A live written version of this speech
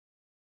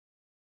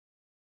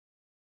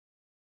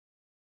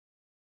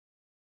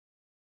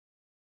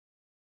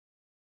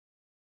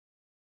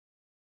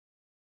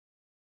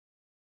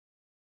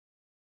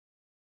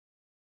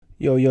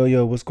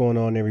Yo, what's going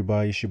on,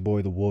 everybody? It's your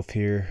boy, the Wolf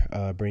here,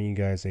 bringing you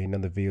guys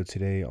another video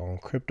today on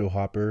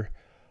Cryptohopper.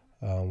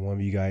 One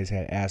of you guys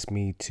had asked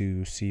me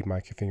to see my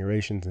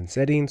configurations and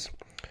settings.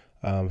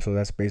 So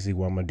that's basically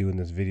what I'm going to do in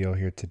this video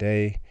here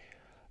today.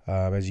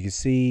 As you can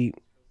see,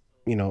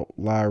 a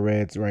lot of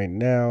reds right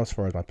now as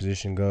far as my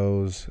position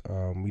goes.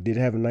 We did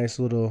have a nice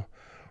little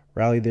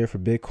rally there for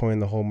Bitcoin,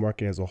 the whole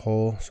market as a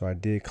whole. So I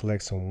did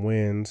collect some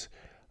wins.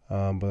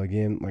 But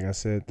again, like I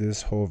said,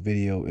 this whole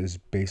video is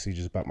basically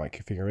just about my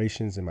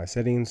configurations and my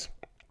settings.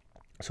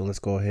 So let's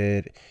go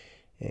ahead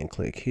and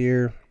click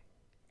here.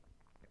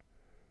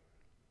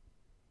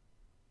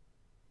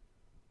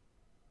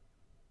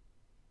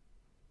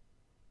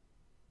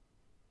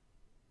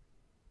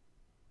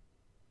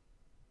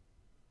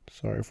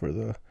 Sorry for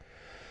the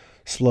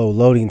slow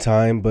loading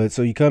time, but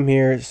so you come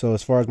here. So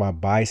as far as my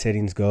buy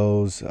settings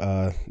goes,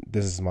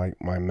 this is my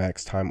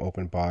max time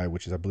open buy,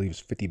 which is, I believe, is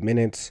 50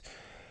 minutes.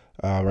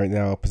 Right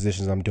now,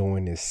 positions I'm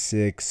doing is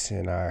 6,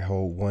 and I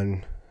hold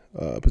one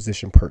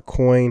position per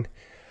coin.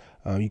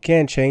 You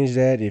can change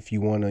that if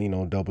you want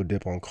to, double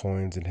dip on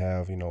coins and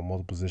have,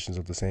 multiple positions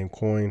of the same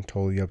coin.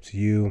 Totally up to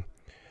you.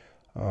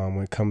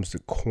 When it comes to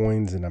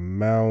coins and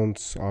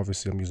amounts,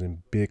 obviously I'm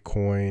using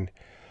Bitcoin.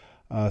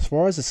 As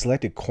far as the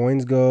selected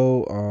coins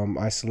go,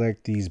 I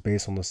select these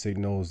based on the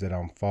signals that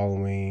I'm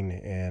following,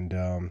 and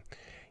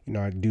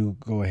I do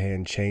go ahead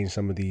and change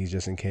some of these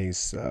just in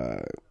case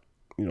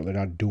they're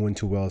not doing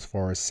too well as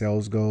far as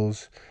sales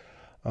goes.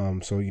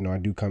 So I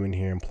do come in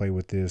here and play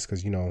with this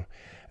because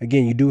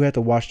again, you do have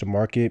to watch the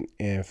market.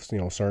 And if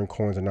certain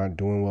coins are not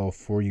doing well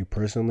for you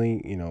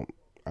personally,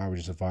 I would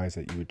just advise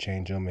that you would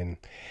change them, and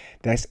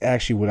that's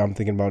actually what I'm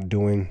thinking about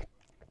doing.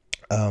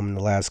 The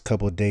last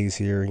couple of days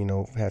here,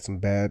 had some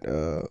bad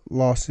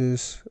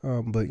losses,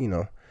 but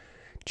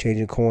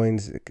changing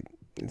coins,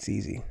 it's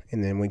easy.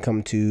 And then when it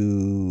comes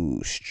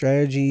to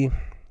strategy,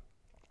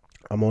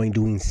 I'm only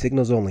doing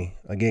signals only.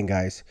 Again,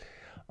 guys,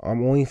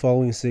 I'm only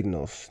following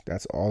signals.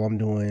 That's all I'm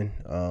doing.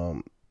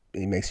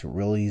 It makes it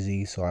real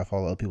easy. So I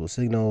follow other people's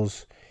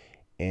signals,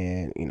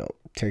 and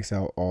takes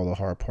out all the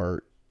hard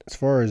part. As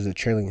far as the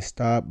trailing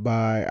stop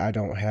buy, I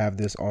don't have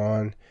this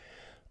on.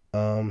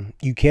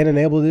 You can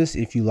enable this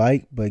if you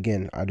like, but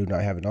again, I do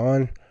not have it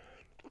on.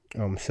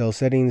 Sell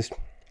settings,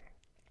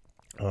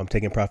 I'm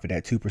taking profit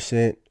at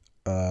 2%.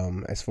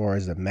 As far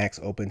as the max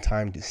open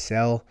time to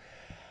sell,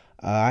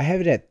 I have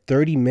it at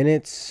 30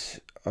 minutes.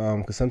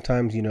 Because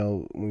sometimes,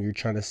 when you're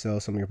trying to sell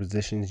some of your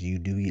positions, you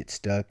do get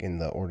stuck and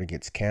the order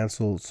gets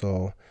canceled.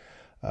 So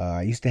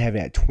I used to have it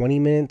at 20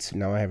 minutes.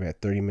 Now I have it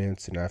at 30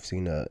 minutes, and I've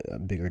seen a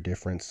bigger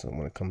difference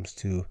when it comes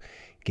to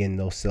getting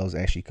those sales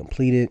actually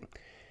completed.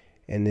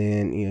 And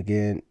then,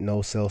 again,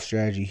 no sell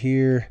strategy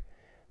here.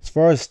 As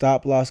far as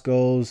stop loss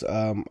goes,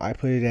 I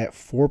put it at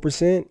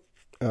 4%.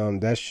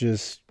 That's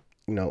just,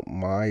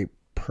 my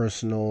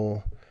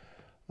personal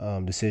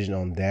decision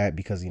on that,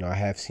 because I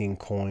have seen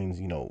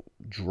coins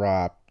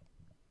drop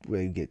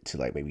where you get to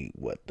like maybe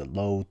the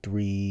low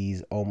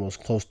 3s,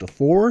 almost close to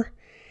 4,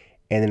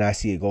 and then I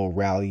see it go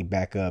rally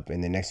back up,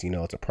 and the next thing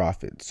it's a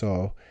profit.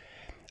 So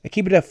I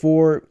keep it at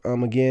 4.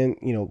 Again,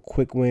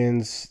 quick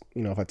wins.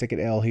 If I take an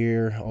L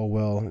here, oh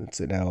well,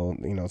 it's an L.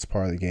 It's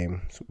part of the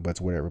game, but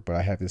it's whatever. But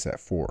I have this at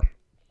 4.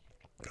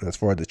 And as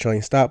far as the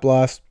trailing stop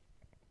loss,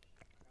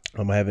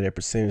 I'm gonna have it at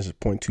percentage of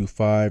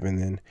 0.25,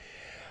 and then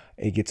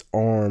it gets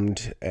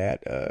armed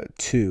at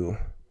 2.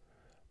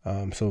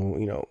 So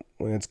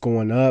when it's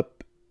going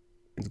up,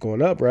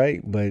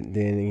 right? But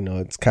then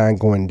it's kind of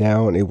going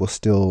down, it will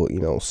still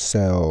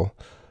sell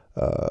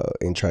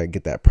and try to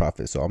get that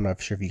profit. So I'm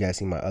not sure if you guys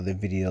see my other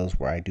videos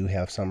where I do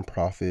have some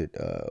profit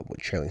with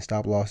trailing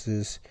stop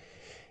losses.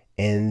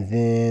 And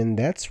then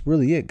that's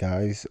really it,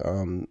 guys.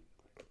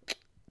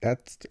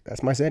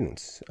 That's my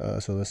settings.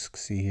 So let's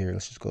see here.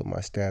 Let's just go to my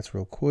stats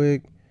real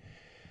quick,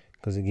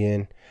 because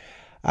again,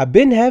 I've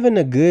been having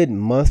a good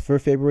month for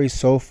February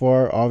so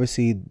far.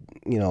 Obviously,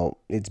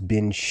 it's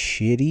been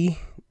shitty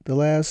the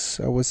last,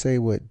 I would say,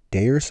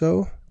 day or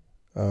so.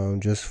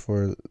 Just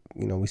for,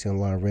 we seen a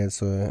lot of red.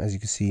 So as you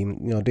can see,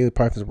 daily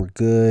profits were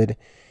good.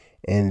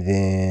 And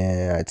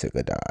then I took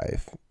a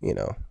dive.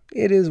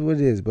 It is what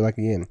it is. But like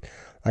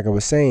I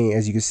was saying,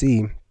 as you can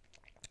see,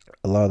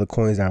 a lot of the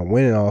coins I'm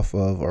winning off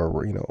of are,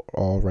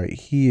 all right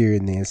here.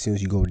 And then as soon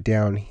as you go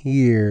down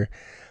here,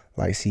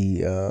 like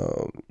see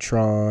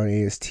Tron,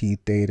 AST,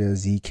 Theta,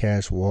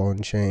 Zcash, Wall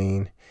and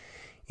Chain,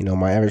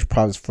 my average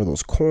profits for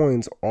those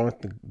coins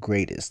aren't the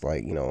greatest.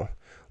 Like,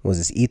 was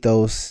this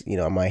Ethos,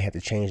 I might have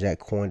to change that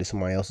coin to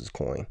somebody else's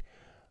coin.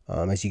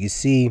 As you can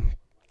see,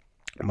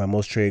 my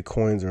most traded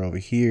coins are over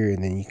here,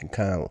 and then you can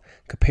kind of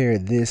compare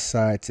this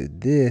side to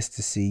this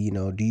to see,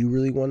 do you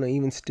really want to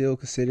even still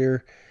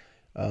consider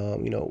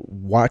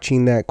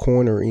watching that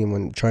coin, or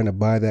even trying to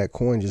buy that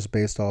coin just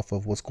based off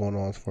of what's going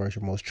on as far as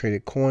your most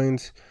traded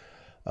coins.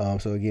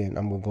 So again,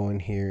 I'm gonna go in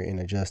here and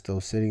adjust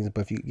those settings.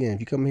 But if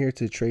you come here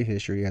to trade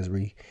history, as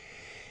we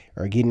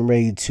are getting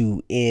ready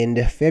to end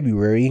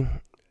February,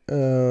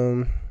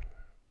 so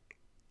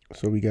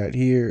we got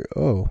here,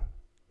 oh,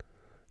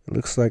 it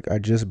looks like I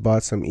just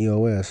bought some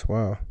EOS.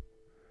 Wow,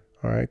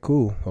 All right,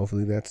 cool.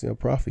 Hopefully that's your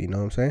profit. You know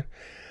what I'm saying?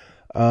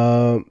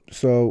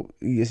 So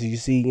as you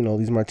see,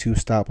 these are my two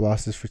stop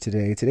losses for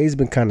today. Today's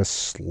been kind of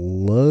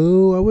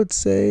slow, I would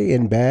say,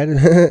 and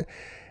bad.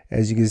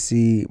 As you can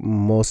see,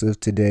 most of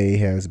today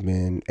has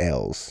been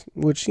L's,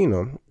 which,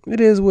 it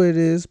is what it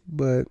is.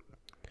 But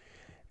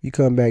you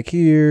come back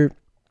here,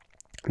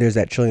 there's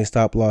that trillion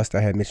stop loss that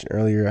I had mentioned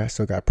earlier. I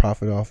still got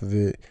profit off of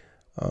it.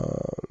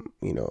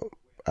 You know,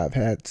 I've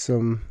had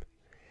some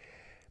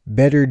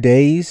better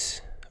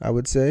days, I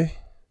would say.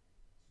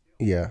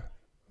 Yeah,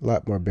 a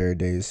lot more better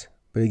days.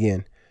 But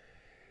again,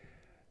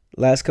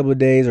 last couple of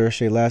days, or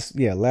actually last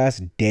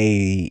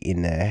day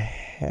in a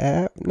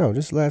half. No,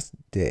 just last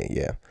day.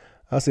 Yeah,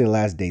 I'll say the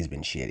last day's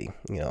been shitty.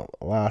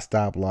 A lot of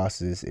stop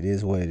losses. It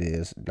is what it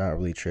is. Not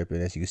really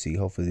tripping. As you can see,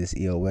 hopefully this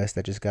EOS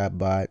that just got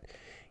bought,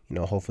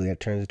 hopefully that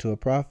turns into a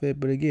profit.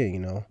 But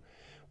again,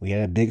 we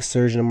had a big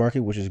surge in the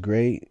market, which is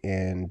great.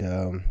 And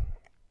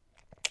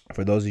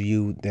for those of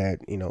you that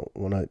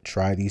want to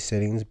try these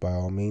settings, by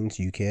all means,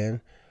 you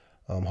can.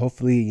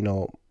 Hopefully,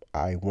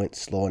 I went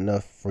slow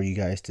enough for you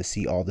guys to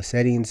see all the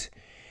settings.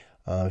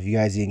 If you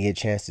guys didn't get a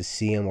chance to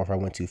see them, or if I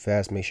went too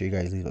fast, make sure you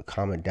guys leave a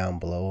comment down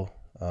below.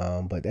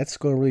 But that's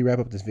going to really wrap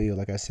up this video.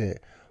 Like I said,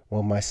 one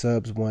of my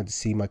subs wanted to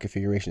see my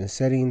configuration and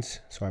settings,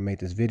 so I made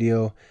this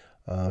video.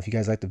 If you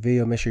guys like the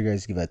video, make sure you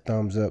guys give it a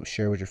thumbs up,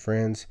 share with your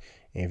friends.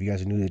 And if you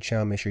guys are new to the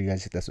channel, make sure you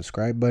guys hit that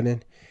subscribe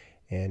button.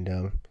 And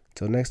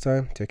until next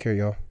time, take care,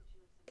 y'all.